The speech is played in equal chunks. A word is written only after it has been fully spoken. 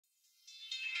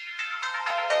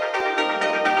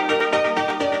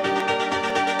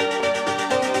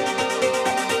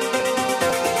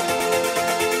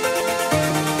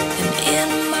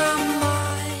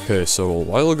Okay, so a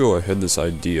while ago I had this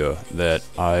idea that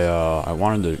I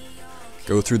wanted to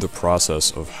go through the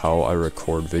process of how I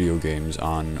record video games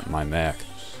on my Mac.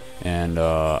 And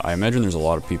I imagine there's a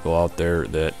lot of people out there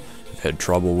that have had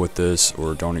trouble with this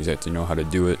or don't exactly know how to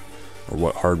do it, or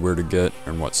what hardware to get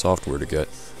and what software to get.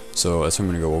 So that's what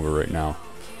I'm going to go over right now.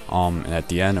 And at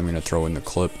the end I'm going to throw in the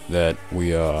clip that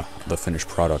the finished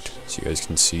product, so you guys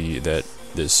can see that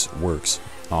this works.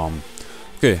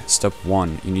 Okay, step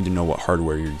one, you need to know what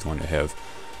hardware you're going to have.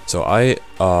 So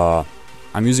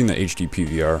I'm using the HD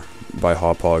PVR by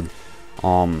Hauppauge.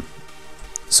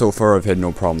 So far I've had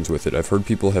no problems with it. I've heard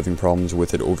people having problems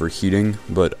with it overheating,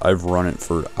 but I've run it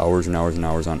for hours and hours and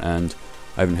hours on end.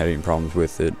 I haven't had any problems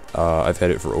with it. I've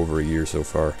had it for over a year so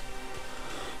far.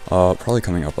 Probably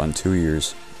coming up on 2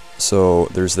 years. So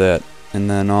there's that. And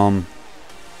then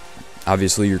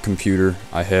obviously your computer.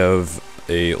 I have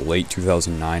a late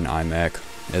 2009 iMac.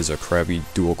 Has a crappy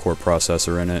dual core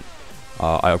processor in it.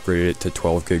 I upgraded it to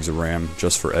 12 gigs of RAM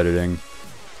just for editing.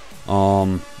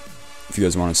 If you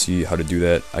guys want to see how to do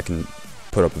that, I can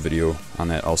put up a video on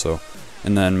that also.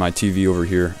 And then my TV over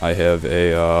here, I have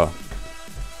a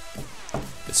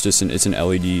it's an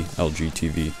LED LG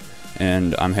TV,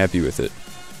 and I'm happy with it.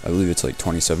 I believe it's like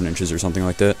 27 inches or something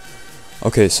like that.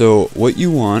 Okay, so what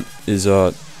you want is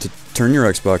to turn your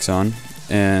Xbox on,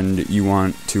 and you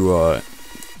want to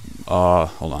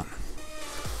hold on.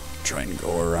 Try and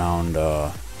go around.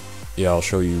 Yeah, I'll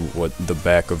show you what the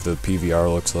back of the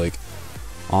PVR looks like.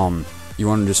 You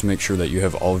want to just make sure that you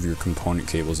have all of your component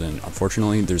cables in.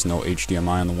 Unfortunately, there's no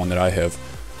HDMI on the one that I have.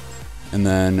 And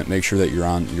then make sure that you're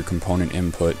on your component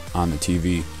input on the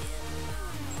TV.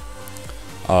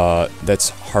 That's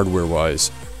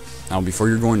hardware-wise. Now, before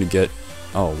you're going to get...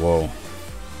 Oh, whoa.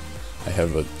 I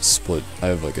have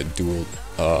like a dual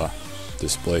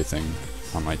display thing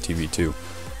on my TV too.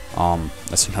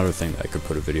 That's another thing that I could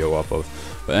put a video up of.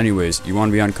 But anyways, you want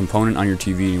to be on component on your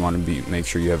TV, and you want to make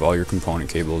sure you have all your component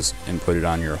cables inputted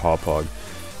on your Hauppauge.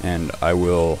 And I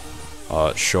will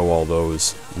show all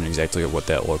those and exactly what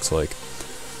that looks like.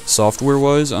 Software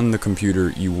wise, on the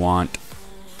computer you want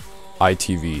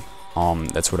iTV.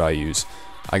 That's what I use.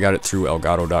 I got it through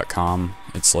Elgato.com.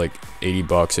 It's like 80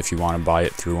 bucks if you want to buy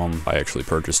it through them. I actually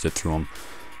purchased it through them,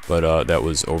 but that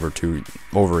was over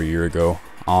a year ago.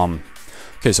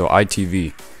 Okay, so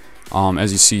iTV.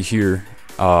 As you see here,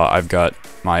 I've got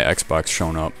my Xbox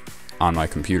shown up on my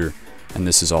computer, and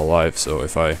this is all live. So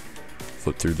if I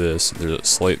flip through this, there's a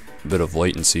slight bit of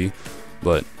latency,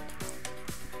 but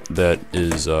that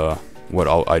is what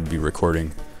I'd be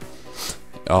recording.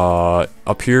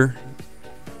 Up here,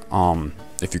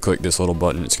 if you click this little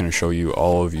button, it's going to show you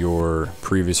all of your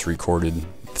previous recorded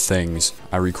things.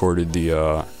 I recorded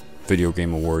the Video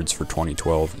Game Awards for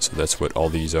 2012, so that's what all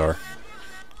these are.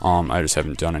 I just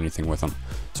haven't done anything with them.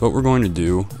 So what we're going to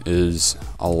do is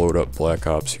I'll load up Black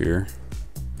Ops here,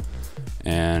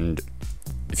 and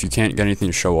if you can't get anything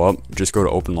to show up, just go to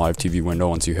Open Live TV window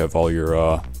once you have all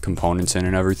your components in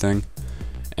and everything,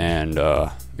 and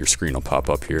your screen will pop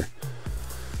up here.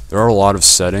 There are a lot of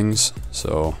settings,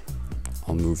 so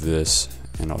I'll move this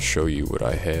and I'll show you what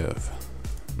I have.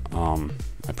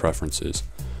 My preferences.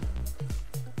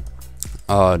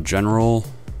 General.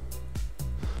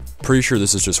 Pretty sure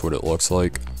this is just what it looks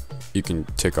like. You can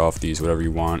tick off these whatever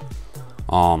you want.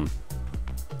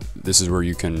 This is where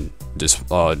you can just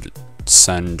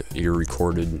send your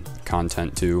recorded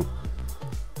content to.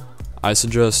 I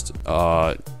suggest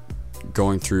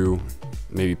going through,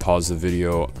 maybe pause the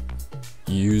video,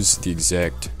 use the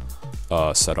exact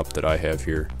setup that I have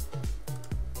here.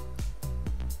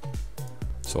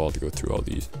 So I'll have to go through all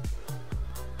these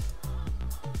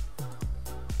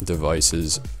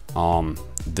devices.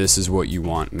 This is what you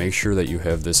want. Make sure that you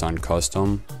have this on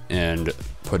custom and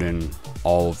put in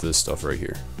all of this stuff right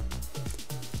here.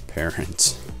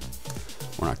 Parents.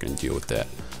 We're not going to deal with that.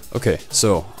 Okay,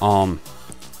 so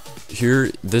here,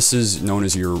 this is known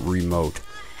as your remote,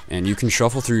 and you can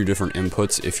shuffle through your different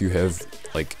inputs if you have,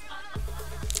 like,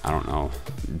 I don't know,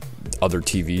 other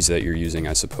TVs that you're using,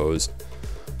 I suppose.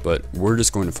 But we're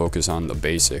just going to focus on the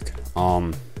basic.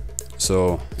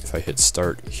 So if I hit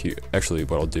start here, actually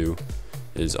what I'll do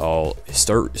is I'll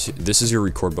start. This is your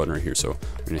record button right here. So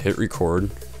I'm going to hit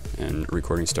record, and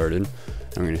recording started.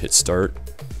 I'm going to hit start,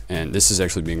 and this is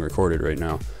actually being recorded right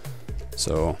now.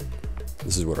 So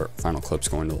this is what our final clip's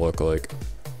going to look like.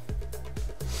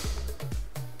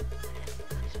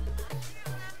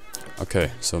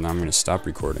 Okay, so now I'm going to stop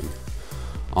recording.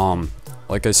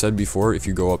 Like I said before, if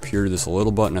you go up here to this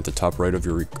little button at the top right of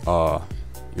your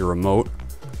remote,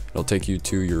 it'll take you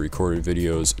to your recorded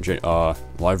videos,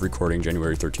 live recording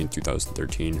January 13th,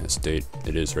 2013, as date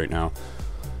it is right now.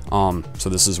 So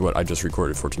this is what I just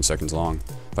recorded, 14 seconds long.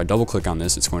 If I double click on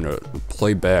this, it's going to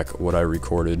play back what I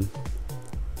recorded.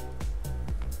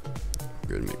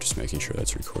 Good, just making sure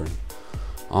that's recording.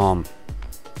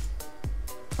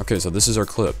 Okay, so this is our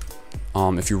clip.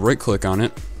 If you right click on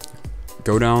it,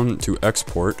 go down to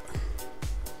export,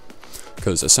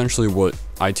 because essentially what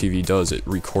iTV does, it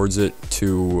records it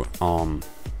to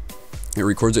it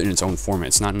records it in its own format.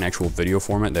 It's not an actual video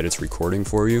format that it's recording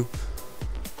for you,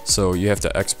 so you have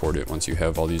to export it once you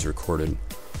have all these recorded.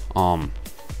 I'm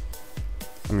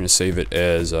gonna save it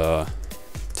as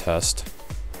test.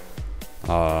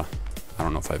 I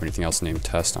don't know if I have anything else named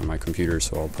test on my computer,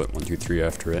 so I'll put 1, 2, 3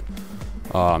 after it.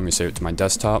 I'm gonna save it to my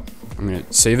desktop. I'm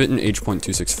gonna save it in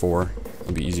H.264.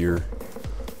 It'll be easier.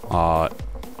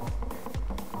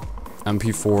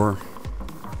 MP4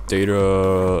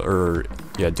 data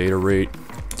rate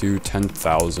to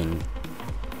 10,000.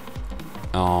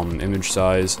 Image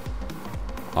size.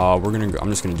 I'm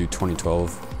just gonna do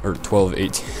 2012 or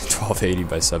 1280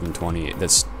 by 720.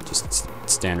 That's just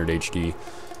standard HD.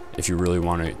 If you really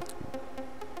want to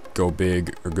go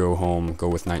big or go home, go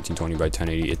with 1920 by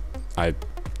 1080. I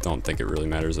don't think it really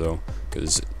matters though,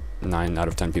 because 9 out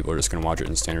of 10 people are just gonna watch it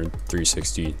in standard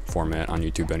 360 format on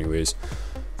YouTube anyways.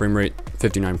 Frame rate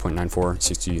 59.94,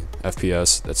 60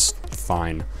 FPS. That's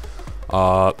fine.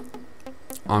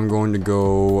 I'm going to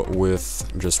go with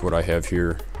just what I have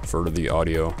here for the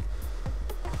audio.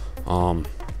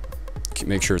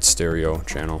 Make sure it's stereo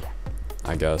channel,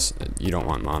 I guess. You don't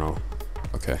want mono.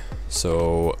 Okay,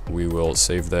 so we will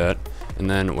save that, and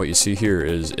then what you see here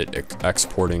is it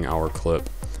exporting our clip.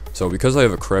 So because I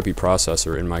have a crappy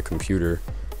processor in my computer,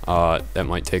 that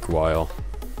might take a while,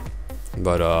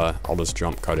 but I'll just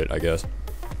jump cut it, I guess.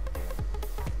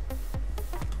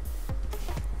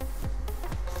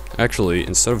 Actually,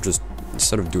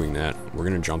 instead of doing that, we're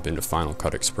gonna jump into Final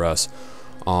Cut Express.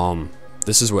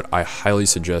 This is what I highly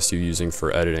suggest you using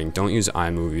for editing. Don't use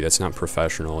iMovie. That's not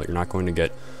professional. You're not going to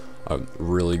get a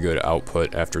really good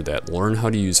output after that. Learn how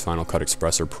to use Final Cut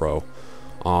Express or Pro.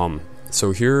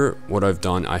 So here, what I've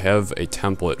done, I have a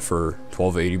template for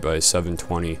 1280 by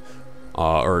 720,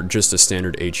 or just a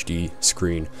standard HD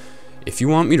screen. If you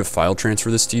want me to file transfer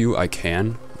this to you, I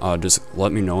can. Just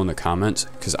let me know in the comments,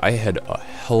 because I had a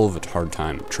hell of a hard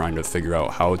time trying to figure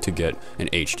out how to get an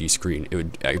HD screen.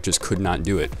 I just could not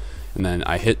do it. And then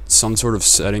I hit some sort of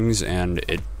settings, and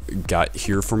it got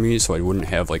here for me, so I wouldn't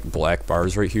have like black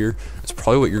bars right here. That's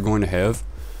probably what you're going to have.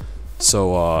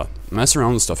 So mess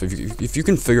around with stuff. If you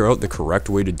can figure out the correct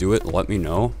way to do it, let me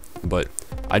know. But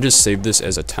I just saved this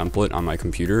as a template on my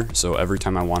computer, so every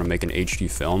time I want to make an HD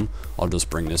film, I'll just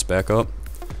bring this back up.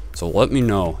 So let me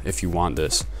know if you want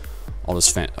this. I'll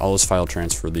just file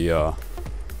transfer the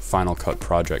Final Cut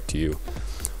project to you.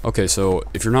 Okay, so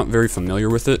if you're not very familiar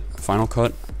with it, Final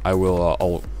Cut,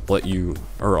 I'll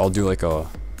do like a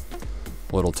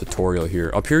little tutorial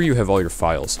here. Up here you have all your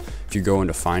files. If you go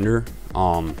into Finder,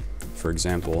 for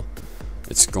example,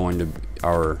 it's going to,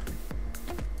 our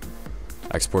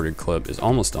exported clip is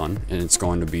almost done, and it's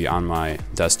going to be on my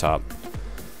desktop.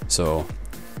 So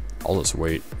I'll just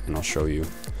wait and I'll show you.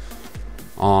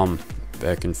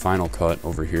 Back in Final Cut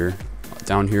over here,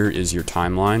 down here is your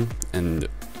timeline, and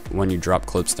when you drop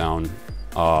clips down,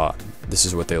 this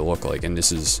is what they look like, and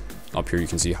this is up here. You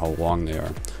can see how long they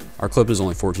are. Our clip is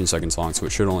only 14 seconds long, so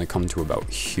it should only come to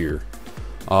about here.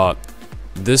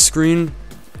 This screen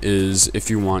is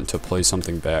if you want to play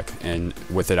something back and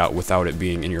without it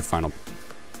being in your final.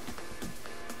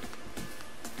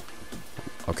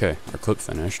 Okay, our clip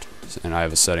finished, and I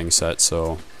have a setting set,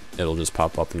 so it'll just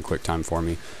pop up in QuickTime for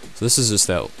me. So this is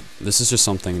just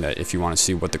something that if you want to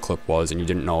see what the clip was and you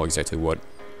didn't know exactly what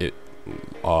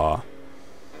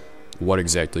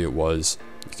exactly it was,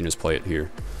 you can just play it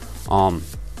here.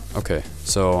 Okay,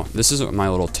 so this is my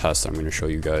little test I'm going to show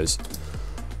you guys.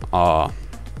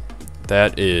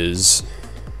 That is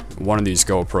one of these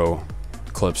GoPro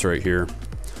clips right here,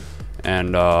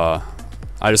 and I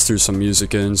just threw some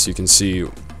music in so you can see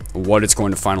what it's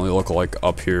going to finally look like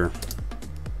up here.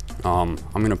 I'm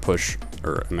gonna push,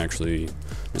 or I'm actually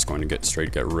just going to get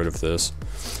rid of this.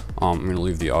 I'm gonna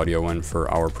leave the audio in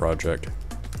for our project.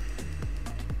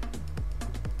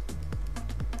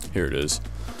 Here it is.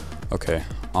 Okay.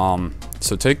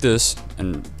 So take this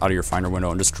and out of your Finder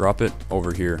window and just drop it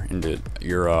over here into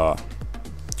your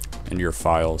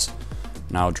files.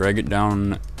 Now drag it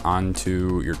down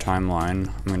onto your timeline.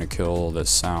 I'm gonna kill this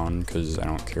sound because I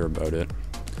don't care about it.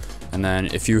 And then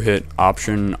if you hit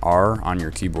Option R on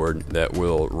your keyboard, that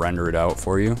will render it out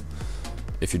for you.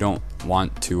 If you don't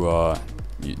want to,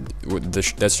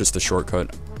 that's just the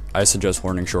shortcut. I suggest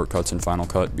learning shortcuts in Final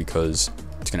Cut because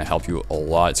It's going to help you a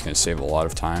lot. It's going to save a lot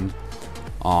of time.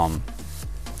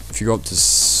 If you go up to,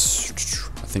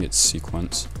 I think it's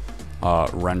sequence,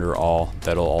 render all,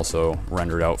 that'll also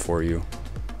render it out for you.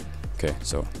 Okay,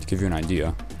 so to give you an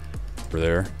idea, we're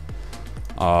there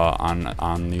on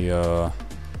the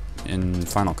in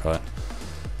Final Cut.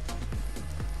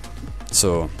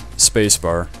 So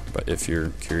spacebar, but if you're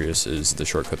curious, is the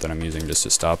shortcut that I'm using just to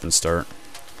stop and start.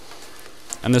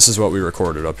 And this is what we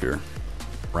recorded up here,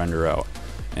 render out.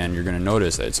 And you're going to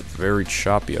notice that it's very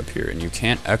choppy up here, and you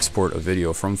can't export a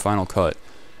video from Final Cut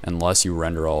unless you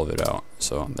render all of it out.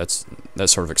 So that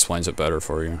sort of explains it better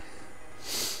for you.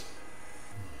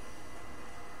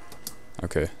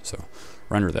 Okay, so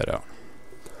render that out.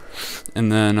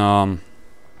 And then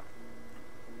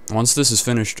once this is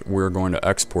finished, we're going to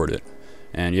export it.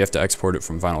 And you have to export it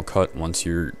from Final Cut once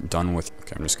you're done with...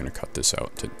 Okay, I'm just going to cut this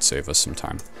out to save us some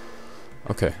time.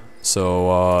 Okay,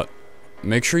 so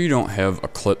make sure you don't have a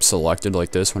clip selected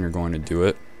like this when you're going to do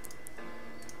it.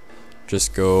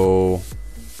 Just go,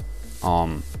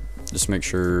 just make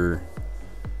sure,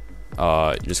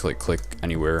 you just click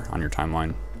anywhere on your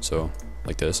timeline, so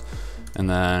like this, and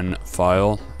then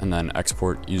File, and then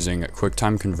Export using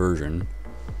QuickTime Conversion.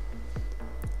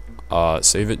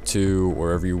 Save it to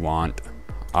wherever you want.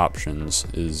 Options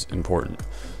is important.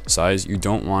 Size, you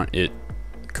don't want it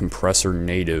compressor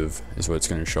native is what it's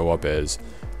going to show up as.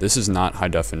 This is not high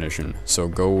definition, so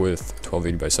go with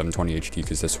 1280 by 720 HD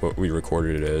because that's what we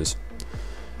recorded it as.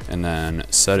 And then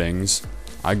settings,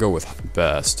 I go with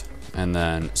best, and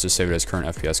then just save it as current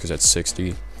FPS because that's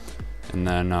 60, and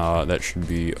then that should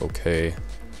be okay.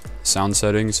 Sound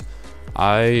settings,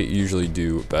 I usually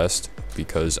do best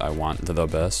because I want the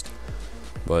best,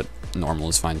 but normal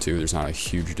is fine too. There's not a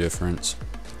huge difference.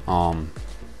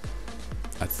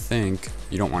 I think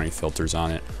you don't want any filters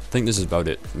on it. I think this is about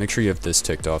it. Make sure you have this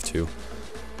ticked off too.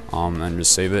 And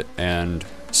just save it and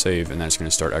save, and then it's going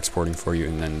to start exporting for you,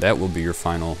 and then that will be your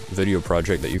final video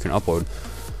project that you can upload.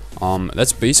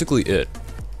 That's basically it.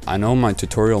 I know my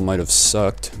tutorial might have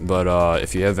sucked, but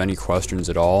if you have any questions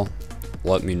at all,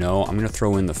 let me know. I'm going to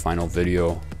throw in the final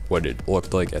video, what it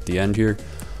looked like at the end here.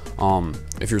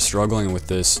 If you're struggling with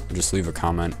this, just leave a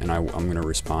comment and I'm going to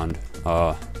respond.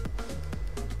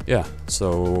 Yeah,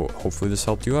 so hopefully this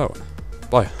helped you out.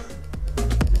 Bye.